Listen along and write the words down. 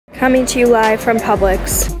Coming to you live from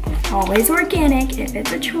Publix. Always organic if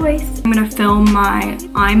it's a choice. I'm gonna film my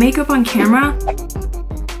eye makeup on camera.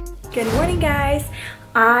 Good morning, guys.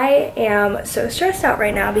 I am so stressed out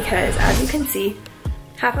right now because, as you can see,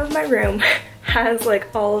 half of my room has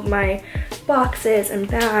like all of my boxes and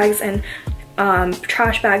bags and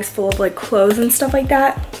trash bags full of like clothes and stuff like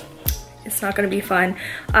that. It's not gonna be fun.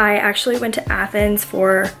 I actually went to Athens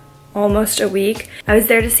for almost a week. I was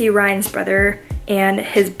there to see Ryan's brother and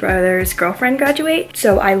his brother's girlfriend graduate.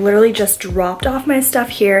 So I literally just dropped off my stuff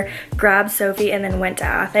here, grabbed Sophie, and then went to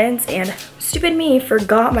Athens. And stupid me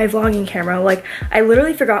forgot my vlogging camera. Like, I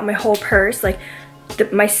literally forgot my whole purse, like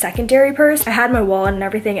my secondary purse. I had my wallet and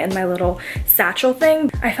everything and my little satchel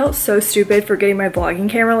thing. I felt so stupid forgetting my vlogging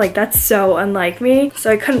camera. Like, that's so unlike me.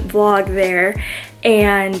 So I couldn't vlog there.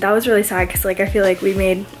 And that was really sad because like I feel like we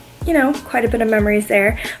made, you know, quite a bit of memories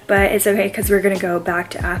there, but it's okay because we're gonna go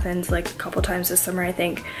back to Athens like a couple times this summer, I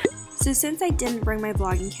think. So since I didn't bring my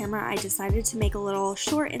vlogging camera, I decided to make a little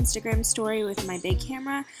short Instagram story with my big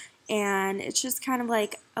camera, and it's just kind of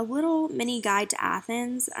like a little mini guide to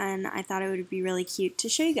Athens, and I thought it would be really cute to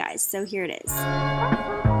show you guys, so here it is.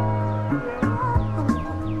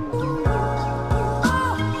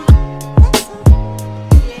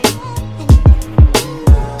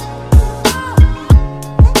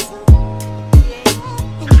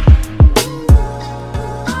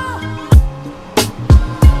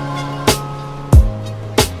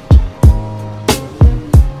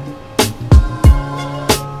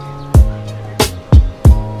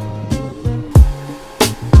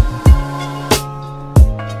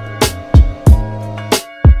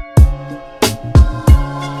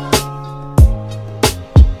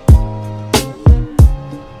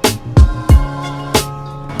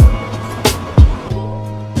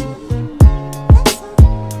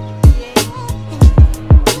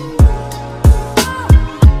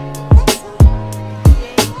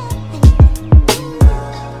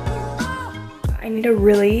 To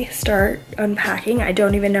really start unpacking. I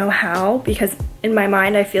don't even know how, because in my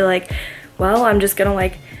mind I feel like, well, I'm just gonna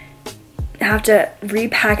like have to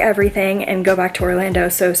repack everything and go back to Orlando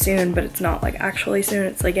so soon, but it's not like actually soon.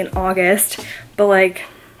 It's like in August, but like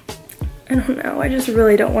I don't know, I just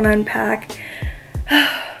really don't want to unpack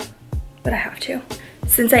but I have to.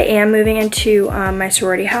 Since I am moving into my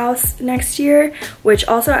sorority house next year, which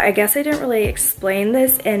also I guess I didn't really explain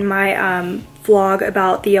this in my vlog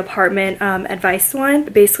about the apartment advice one.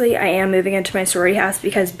 But basically, I am moving into my sorority house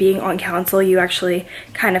because being on council, you actually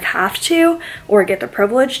kind of have to, or get the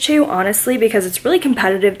privilege to, honestly, because it's really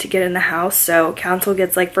competitive to get in the house. So council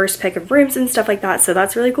gets like first pick of rooms and stuff like that, so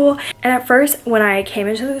that's really cool. And at first, when I came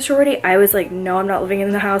into the sorority, I was like, no, I'm not living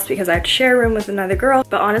in the house because I have to share a room with another girl.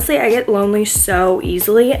 But honestly, I get lonely so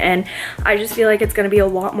easily, and I just feel like it's gonna be a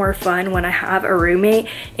lot more fun when I have a roommate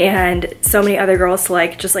and so many other girls to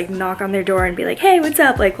like just like knock on their door and be like, hey, what's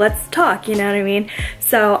up? Like, let's talk, you know what I mean?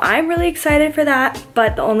 So I'm really excited for that,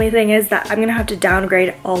 but the only thing is that I'm gonna have to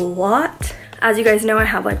downgrade a lot. As you guys know, I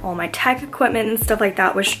have like all my tech equipment and stuff like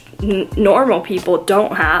that, which normal people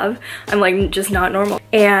don't have. I'm like just not normal.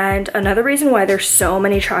 And another reason why there's so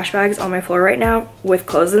many trash bags on my floor right now with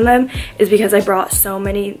clothes in them is because I brought so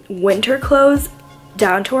many winter clothes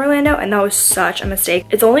down to Orlando, and that was such a mistake.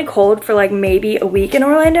 It's only cold for like maybe a week in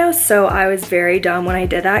Orlando, so I was very dumb when I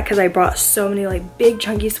did that because I brought so many like big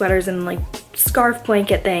chunky sweaters and like scarf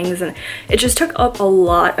blanket things, and it just took up a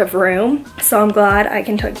lot of room. So I'm glad I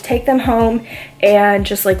can take them home and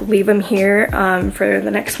just like leave them here for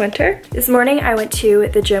the next winter. This morning I went to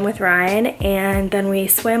the gym with Ryan, and then we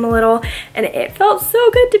swam a little, and it felt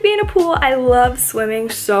so good to be in a pool. I love swimming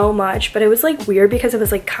so much, but it was like weird because it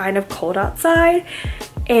was like kind of cold outside,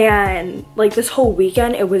 and like this whole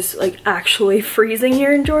weekend it was like actually freezing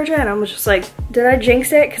here in Georgia, and I was just like, did I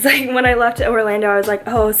jinx it? Because like when I left Orlando, I was like,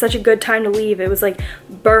 oh, it's such a good time to leave. It was like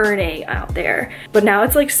burning out there, but now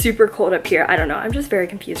it's like super cold up here. I don't know, I'm just very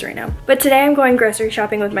confused right now. But today I'm going grocery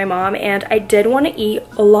shopping with my mom, and I did want to eat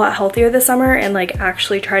a lot healthier this summer and like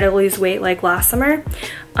actually try to lose weight like last summer,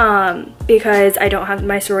 because I don't have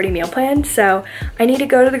my sorority meal plan. So I need to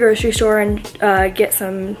go to the grocery store and get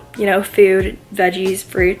some, you know, food, veggies,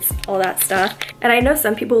 fruits, all that stuff. And I know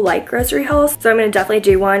some people like grocery hauls, so I'm gonna definitely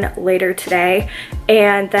do one later today.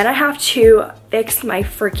 And then I have to fix my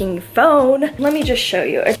freaking phone. Let me just show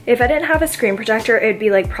you. If I didn't have a screen protector, it'd be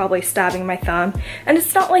like probably stabbing my thumb. And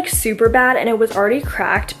it's not like super bad, and it was already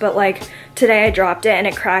cracked, but like today I dropped it and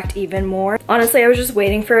it cracked even more. Honestly, I was just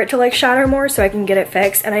waiting for it to like shatter more so I can get it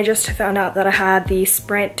fixed, and I just found out that I had the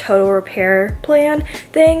Sprint total repair plan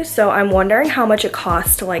thing, so I'm wondering how much it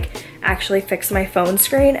costs to like actually fix my phone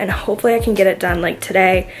screen, and hopefully I can get it done like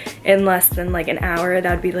today in less than like an hour.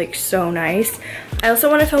 That would be like so nice. I also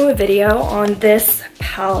want to film a video on this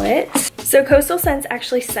palette. So Coastal Scents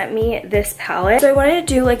actually sent me this palette. So I wanted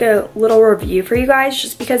to do like a little review for you guys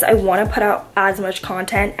just because I want to put out as much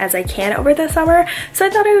content as I can over the summer. So I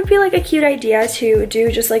thought it would be like a cute idea to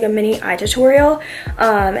do just like a mini eye tutorial.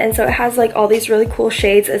 And so it has like all these really cool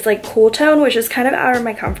shades. It's like cool tone, which is kind of out of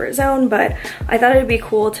my comfort zone, but I thought it would be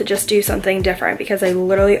cool to just do something different because I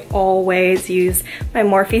literally always use my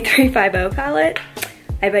Morphe 350 palette.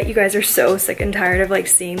 I bet you guys are so sick and tired of like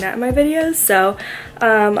seeing that in my videos. So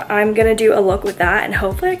I'm gonna do a look with that and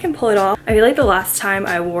hopefully I can pull it off. I feel like the last time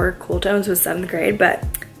I wore cool tones was 7th grade, but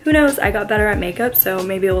who knows, I got better at makeup, so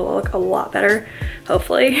maybe it will look a lot better,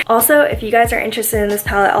 hopefully. Also, if you guys are interested in this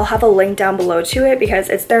palette, I'll have a link down below to it because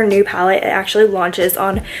it's their new palette. It actually launches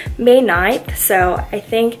on May 9th, so I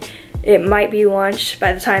think it might be launched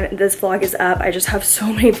by the time this vlog is up. I just have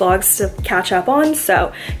so many vlogs to catch up on,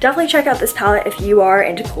 so definitely check out this palette if you are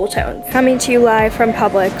into cool tones. Coming to you live from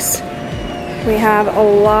Publix. We have a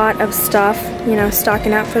lot of stuff, you know,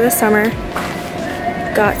 stocking up for the summer.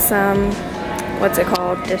 Got some, what's it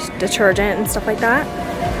called, detergent and stuff like that.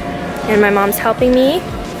 And my mom's helping me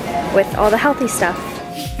with all the healthy stuff.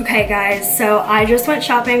 Okay guys, so I just went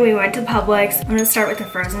shopping. We went to Publix. I'm gonna start with the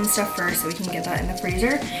frozen stuff first so we can get that in the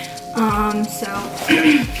freezer. So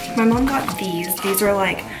my mom got these. These are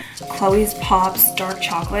like Chloe's Pops dark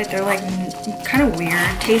chocolate. They're like kind of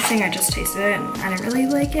weird tasting. I just tasted it and I didn't really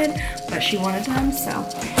like it, but she wanted them, so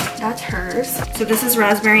that's hers. So this is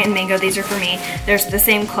raspberry and mango. These are for me. There's the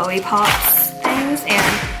same Chloe Pops things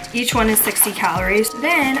and each one is 60 calories.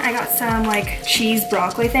 Then I got some like cheese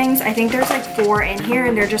broccoli things. I think there's like 4 in here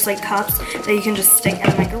and they're just like cups that you can just stick in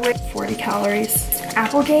the microwave. 40 calories.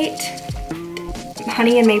 Applegate,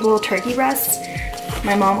 honey and maple turkey breast.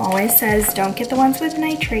 My mom always says don't get the ones with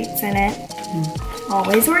nitrates in it.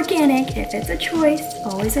 Always organic if it's a choice.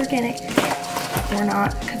 Always organic. Or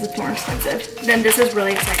not because it's more expensive. Then this is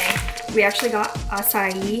really exciting. We actually got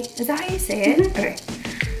acai. Is that how you say it? Okay.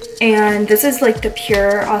 And this is like the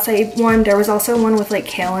pure acai one. There was also one with like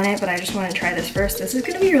kale in it, but I just want to try this first. This is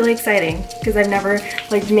gonna be really exciting because I've never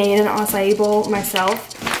like made an acai bowl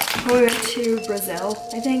myself. We went to Brazil,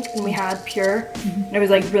 I think, and we had pure, and it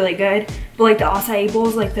was like really good. But like the acai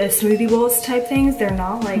bowls, like the smoothie bowls type things, they're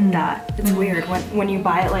not like that. It's weird when you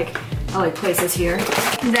buy it like at like places here.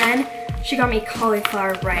 And then she got me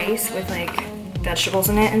cauliflower rice with like vegetables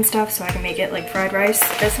in it and stuff so I can make it like fried rice.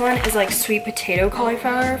 This one is like sweet potato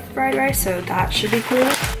cauliflower fried rice, so that should be cool.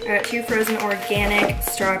 I got 2 frozen organic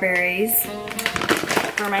strawberries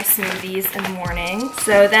for my smoothies in the morning.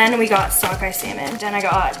 So then we got sockeye salmon. Then I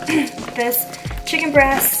got this chicken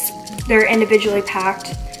breasts. They're individually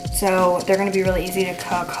packed, so they're gonna be really easy to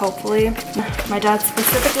cook, hopefully. My dad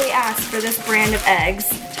specifically asked for this brand of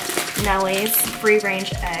eggs, Nelly's free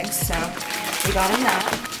range eggs, so we got him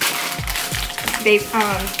that.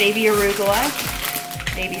 Baby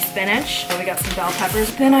arugula, baby spinach. So we got some bell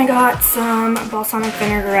peppers. Then I got some balsamic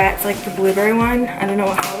vinaigrette. It's like the blueberry one. I don't know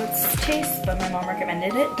how it tastes, but my mom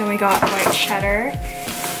recommended it. Then we got white cheddar,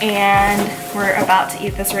 and we're about to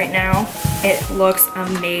eat this right now. It looks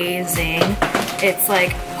amazing. It's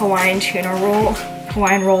like Hawaiian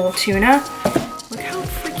roll tuna. Look how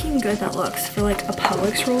freaking good that looks for like a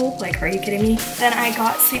Publix roll. Like, are you kidding me? Then I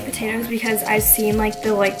got sweet potatoes because I've seen like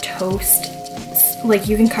the like toast, like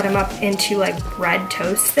you can cut them up into like bread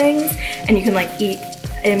toast things and you can like eat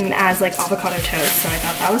them as like avocado toast, so I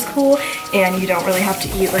thought that was cool, and you don't really have to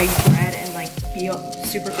eat like bread and like be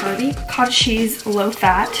super carby. Cottage cheese, low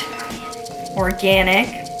fat, organic,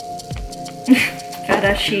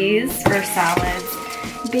 feta cheese for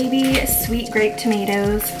salads, baby sweet grape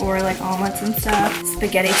tomatoes for like omelets and stuff,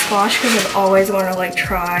 spaghetti squash because I've always wanted to like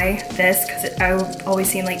try this because I've always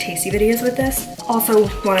seen like tasty videos with this. Also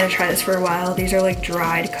wanted to try this for a while. These are like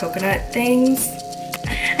dried coconut things.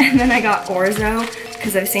 And then I got orzo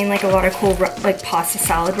because I've seen like a lot of cool like pasta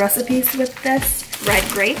salad recipes with this. Red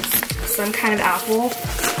grapes, some kind of apple.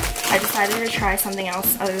 I decided to try something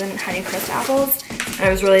else other than Honeycrisp apples. And I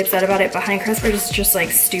was really upset about it, but Honeycrisp are just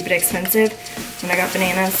like stupid expensive. And I got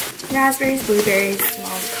bananas, raspberries, blueberries, some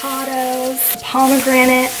avocados,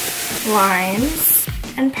 pomegranate, limes,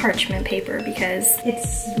 and parchment paper because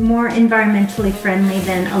it's more environmentally friendly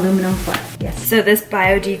than aluminum foil. Yes. So this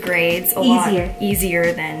biodegrades a lot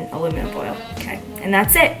easier than aluminum foil. Okay. And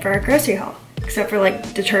that's it for our grocery haul. except for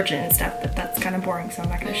like detergent and stuff, but that's kind of boring, so I'm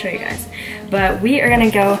not gonna show you guys. But we are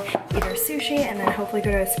gonna go eat our sushi and then hopefully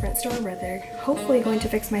go to a Sprint store where they're hopefully going to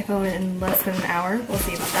fix my phone in less than an hour. We'll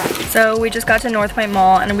see about that. So we just got to North Point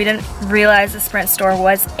Mall and we didn't realize the Sprint store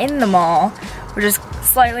was in the mall, which is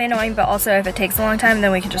slightly annoying, but also if it takes a long time,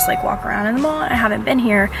 then we can just like walk around in the mall. I haven't been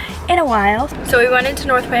here in a while. So we went into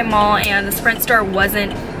North Point Mall and the Sprint store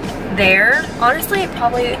wasn't there. Honestly, it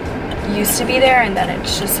probably used to be there and then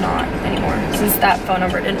it's just not anymore since that phone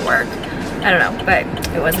number didn't work. I don't know, but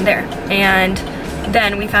it wasn't there. And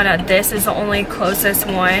then we found out this is the only closest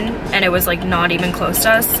one and it was like not even close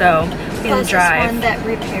to us, so we had to drive. One that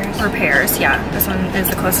repairs, yeah. This one is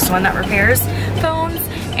the closest one that repairs phones.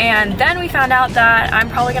 And then we found out that I'm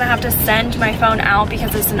probably gonna have to send my phone out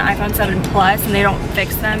because it's an iPhone 7 Plus and they don't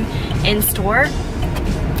fix them in store.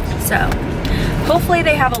 So hopefully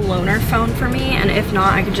they have a loaner phone for me, and if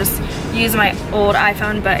not, I could just use my old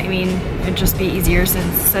iPhone, but I mean, it'd just be easier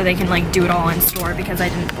so they can like do it all in store because I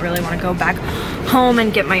didn't really want to go back home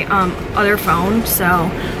and get my other phone.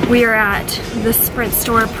 So we are at the Sprint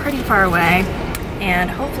store pretty far away, and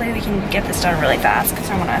hopefully we can get this done really fast because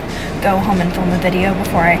I want to go home and film a video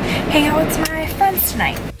before I hang out with my friends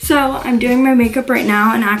tonight. So I'm doing my makeup right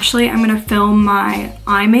now, and actually I'm gonna film my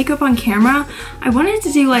eye makeup on camera. I wanted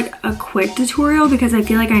to do like a quick tutorial because I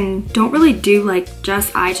feel like I don't really do like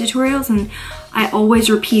just eye tutorials, and I always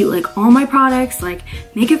repeat like all my products, like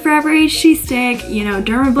Makeup Forever HD stick, you know,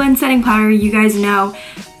 Derma Blend setting powder, you guys know.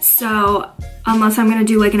 So unless I'm gonna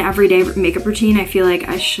do like an everyday makeup routine, I feel like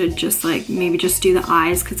I should just like maybe just do the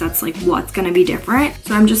eyes because that's like what's gonna be different.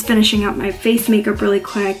 So I'm just finishing up my face makeup really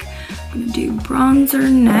quick. I'm gonna do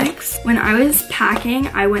bronzer next. When I was packing,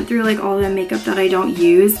 I went through like all the makeup that I don't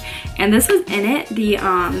use, and this was in it, the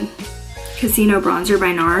Casino bronzer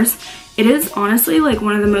by NARS. It is honestly like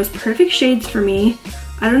one of the most perfect shades for me.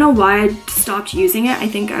 I don't know why I stopped using it. I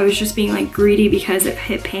think I was just being like greedy because it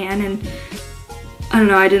hit pan, and I don't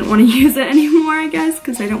know, I didn't want to use it anymore, I guess,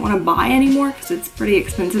 because I don't want to buy anymore because it's pretty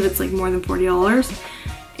expensive. It's like more than $40.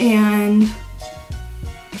 And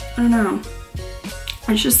I don't know.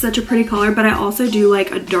 It's just such a pretty color, but I also do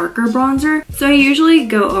like a darker bronzer. So I usually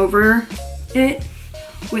go over it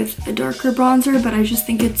with a darker bronzer, but I just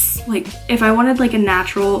think it's like, if I wanted like a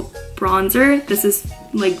natural bronzer, this is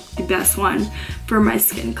like the best one for my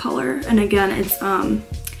skin color. And again, it's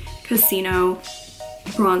Casino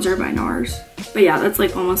bronzer by NARS. But yeah, that's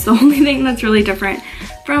like almost the only thing that's really different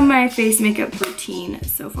from my face makeup routine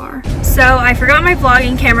so far. So I forgot my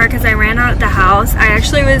vlogging camera because I ran out of the house. I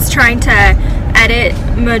actually was trying to edit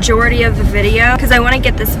majority of the video because I want to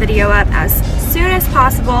get this video up as soon as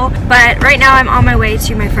possible. But right now I'm on my way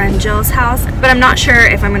to my friend Jill's house, but I'm not sure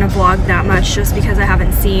if I'm going to vlog that much just because I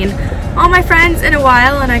haven't seen all my friends in a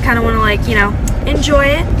while and I kind of want to like, you know, enjoy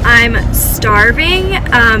it. I'm starving.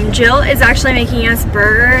 Jill is actually making us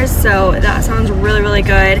burgers, so that sounds really, really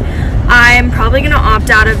good. I'm probably gonna opt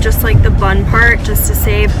out of just like the bun part just to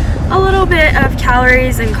save a little bit of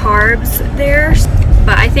calories and carbs there.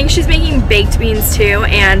 But I think she's making baked beans too,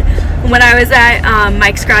 and when I was at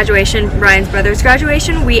Mike's graduation, Ryan's brother's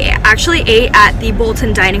graduation, we actually ate at the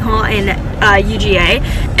Bolton Dining Hall in UGA,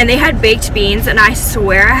 and they had baked beans, and I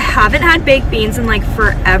swear I haven't had baked beans in like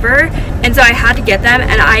forever, and so I had to get them,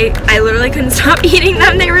 and I literally couldn't stop eating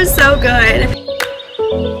them. They were so good.